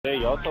Hey,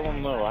 y'all tell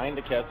him no. I ain't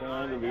the captain.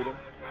 I ain't the leader.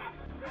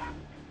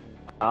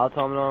 I'll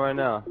tell him no right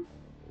now.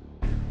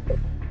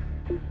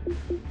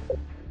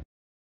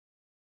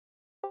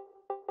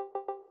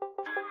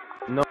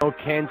 No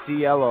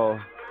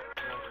cancelo.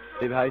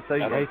 Babe, how you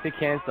say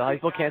cancel? How you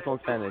spell cancel in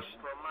Spanish?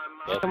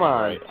 That's Come not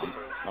on. right.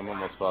 I'm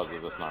almost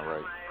positive that's not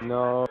right.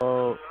 No,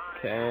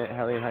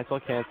 Helene, how you spell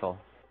cancel?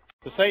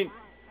 To say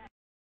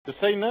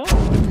no?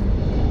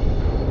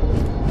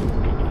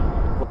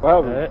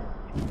 What?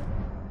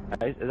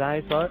 Is that how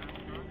you spell it?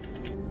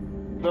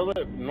 Spell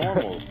it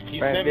normal.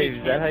 He Right, sent Dave, me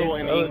is that how you cancel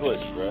in spell it?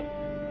 English, bro.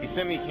 He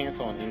sent me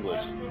cancel in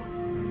English.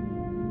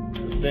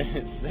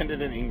 Send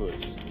it in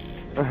English.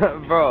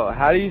 Bro,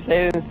 how do you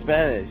say it in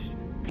Spanish?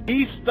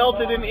 He spelled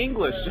it in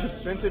English.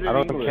 Just sent it in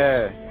English. I don't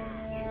care.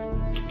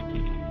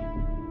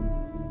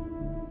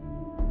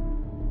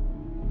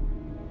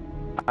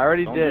 I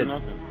already Don't did. do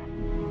nothing.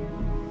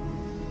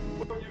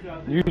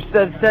 You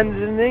said send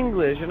it in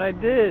English, and I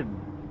did.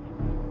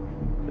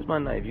 Where's my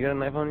knife? You got a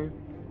knife on you?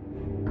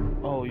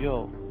 Oh,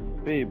 yo.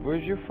 Babe,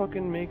 where's your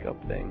fucking makeup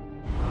thing?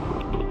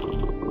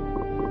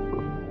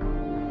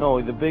 No,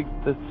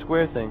 the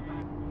square thing.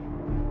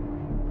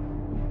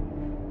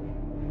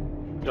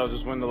 Y'all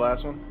just win the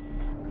last one?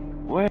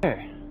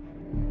 Where?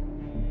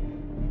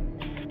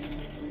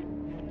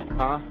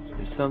 Huh?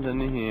 There's something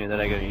in here that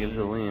I gotta give to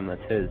Liam,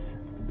 that's his.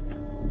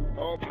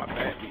 Oh, my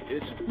back be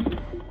itching.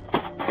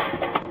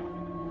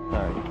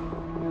 Sorry.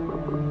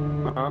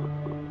 Uh-huh.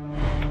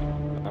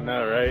 I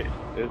know, right?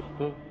 It's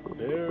the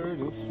there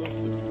to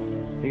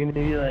something. You're gonna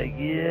be like,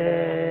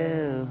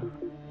 yeah.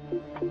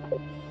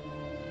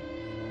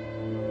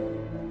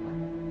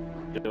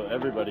 Yo,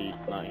 everybody's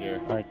not here.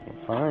 I can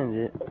find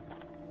it.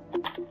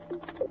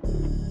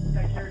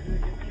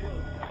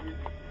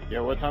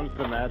 Yeah, what time's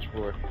the match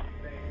for?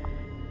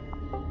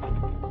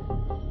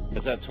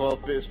 It's at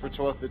 12. It's for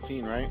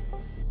 12:15, right?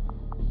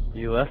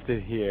 You left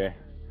it here.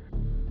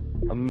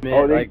 A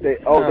minute, they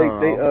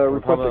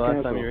requested last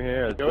cancel. time you were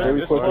here. Yo,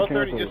 it's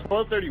 12:30. It's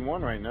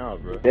 12:31 right now,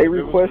 bro. They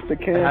requested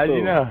cancel. How'd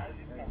you know?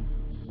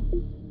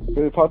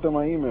 It popped in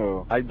my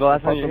email. The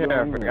last time you were here,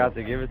 I forgot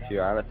to give it to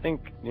you. I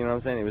think, you know what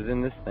I'm saying? It was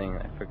in this thing.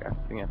 I forgot.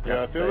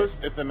 Yeah,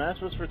 if the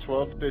match was for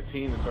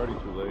 12:15, it's already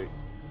too late.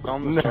 Tell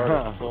them to start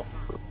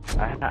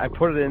it. I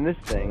put it in this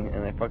thing,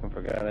 and I fucking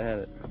forgot I had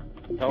it.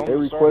 Tell They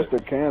them to start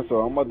requested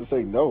cancel. I'm about to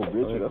say no,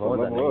 bitch. That's a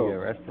level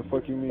up. What the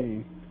fuck you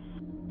mean?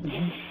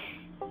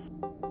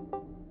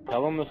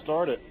 Tell them to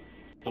start it.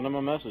 Send them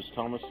a message.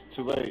 Tell them it's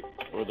too late,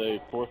 or they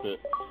forfeit.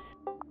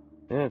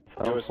 Yeah,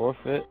 tell them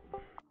forfeit.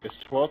 It's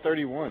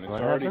 12:31. It's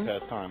already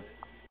past time.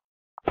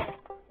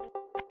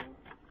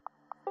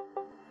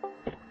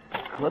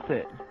 Flip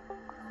it.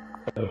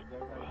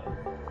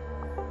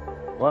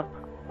 What?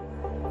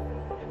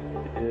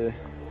 Yeah,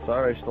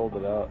 sorry I stole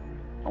it out.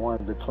 I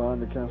want to decline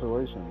the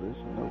cancellation, bitch.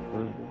 No.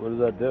 What does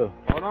that do?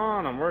 Hold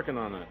on, I'm working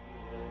on it.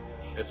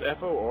 It's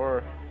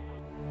FOR.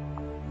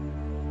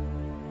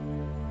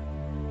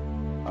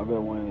 I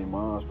bet one of their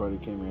moms probably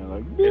came in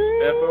like,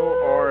 it's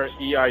FOREIT.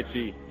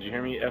 Did you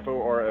hear me?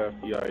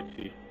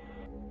 FORFEIT.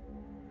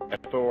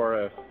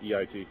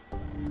 FORFEIT.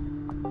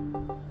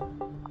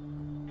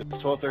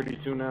 It's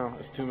 12:32 now.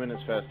 It's 2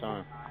 minutes past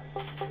time.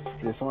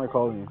 Yeah, somebody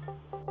called me.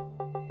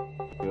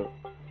 Yep.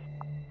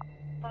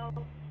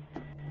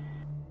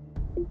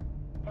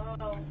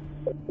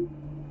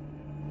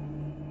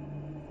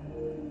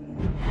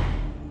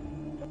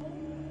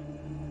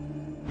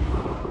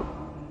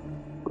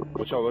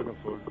 What y'all looking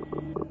for?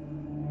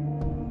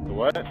 The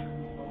what?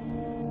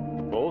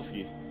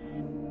 Volsky.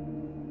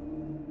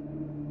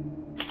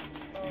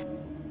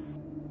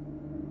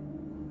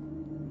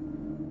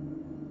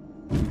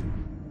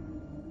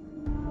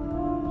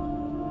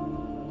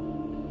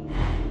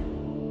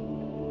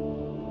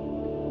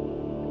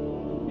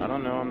 I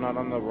don't know, I'm not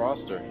on the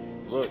roster.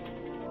 Look.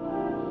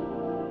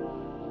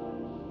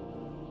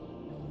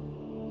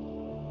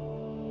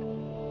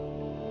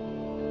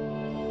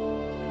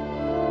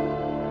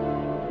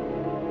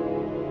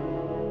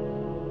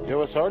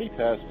 Yo, it's already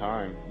past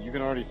time. You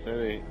can already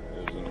say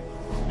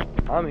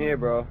I'm here,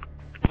 bro.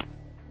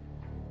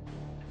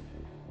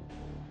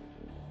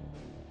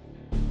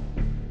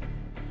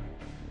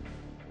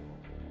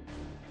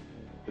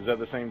 Is that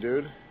the same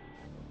dude?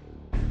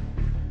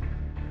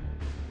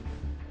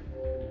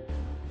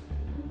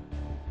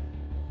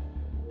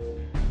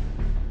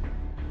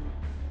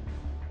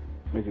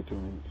 Make it 2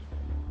 minutes.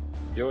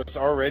 Yo, it's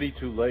already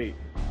too late.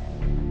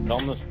 Tell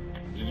him to,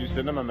 did you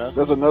send him a message?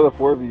 There's another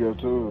 4 video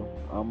too.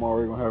 I'm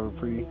already gonna have it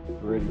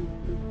pre-ready.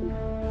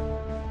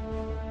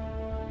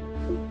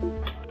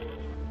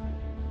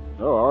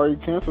 Oh, I already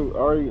canceled. I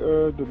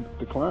already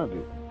declined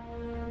it.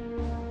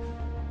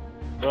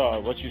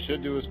 What you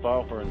should do is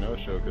file for a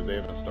no-show because they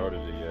haven't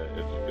started it yet.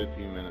 It's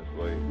 15 minutes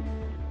late.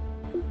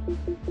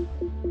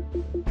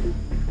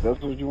 That's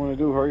what you want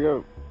to do. Hurry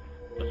up.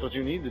 That's what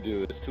you need to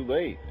do. It's too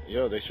late.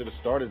 Yo, they should have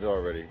started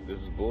already. This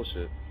is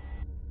bullshit.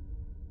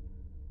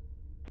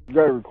 You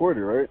got it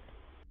recorded, right?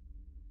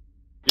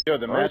 Yo,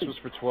 the match was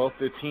for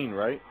 12:15,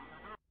 right?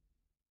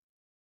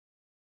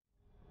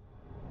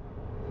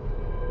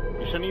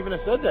 You shouldn't even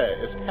have said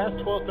that. It's past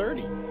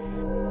 12:30.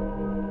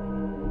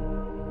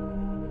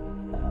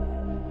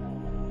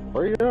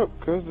 Hurry up,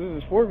 cause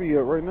this is 4v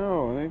up right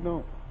now, and they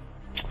don't.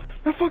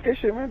 Man, fuck that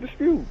shit, man.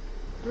 Dispute.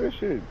 Do that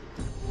shit.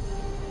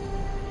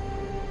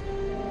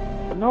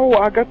 No,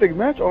 I got the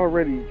match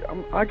already.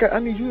 I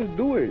need you to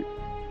do it.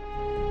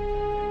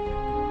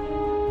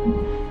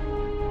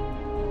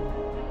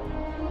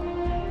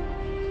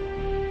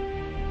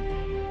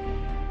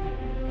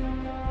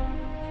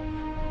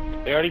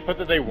 They already put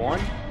that they won?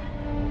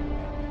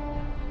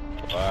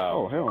 Wow.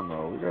 Oh, hell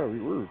no. We're It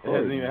recording.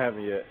 hasn't even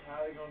happened yet. How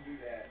are they gonna do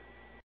that?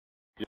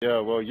 Yeah,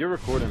 well, you're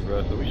recording,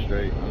 bro, so we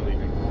straight. I'm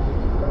leaving.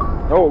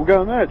 Oh, we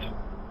got a match.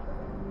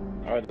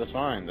 Alright, that's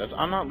fine.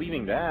 I'm not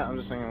leaving that. I'm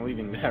just saying I'm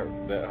leaving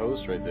that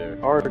host right there.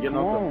 Alright, I'm come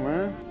on,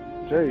 man.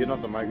 Jay. Getting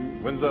off the mic.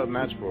 When's the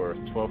match for?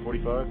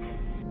 12:45?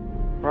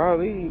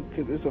 Probably,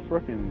 cause it's a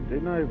fucking. They're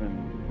not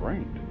even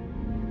ranked.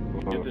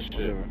 Get this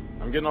shit.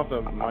 I'm getting off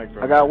the mic.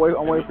 I gotta wait.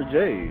 I'm waiting for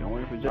Jay. I'm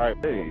waiting for Jay. Alright,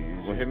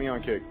 well, hit me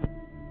on kick.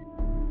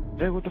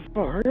 Jay, what the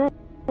fuck? Hurry up.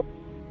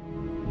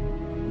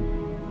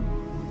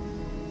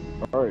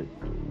 Alright.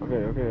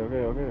 Okay.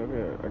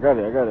 I got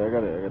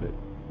it.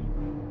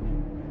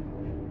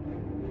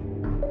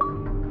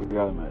 We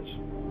got a match.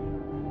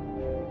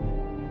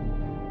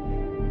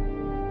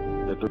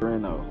 They're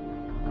 3-0.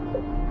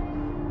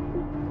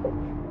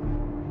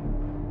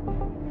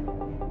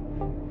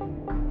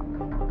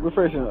 We're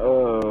facing,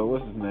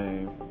 what's his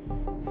name?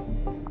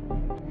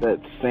 That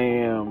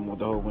Sam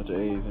with a whole bunch of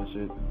A's and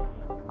shit.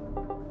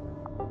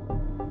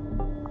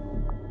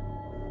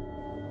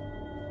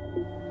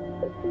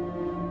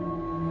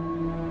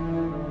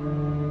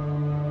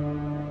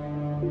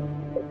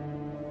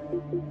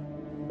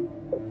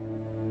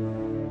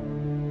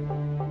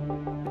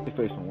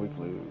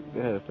 They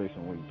had to face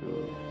some weak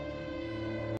dudes.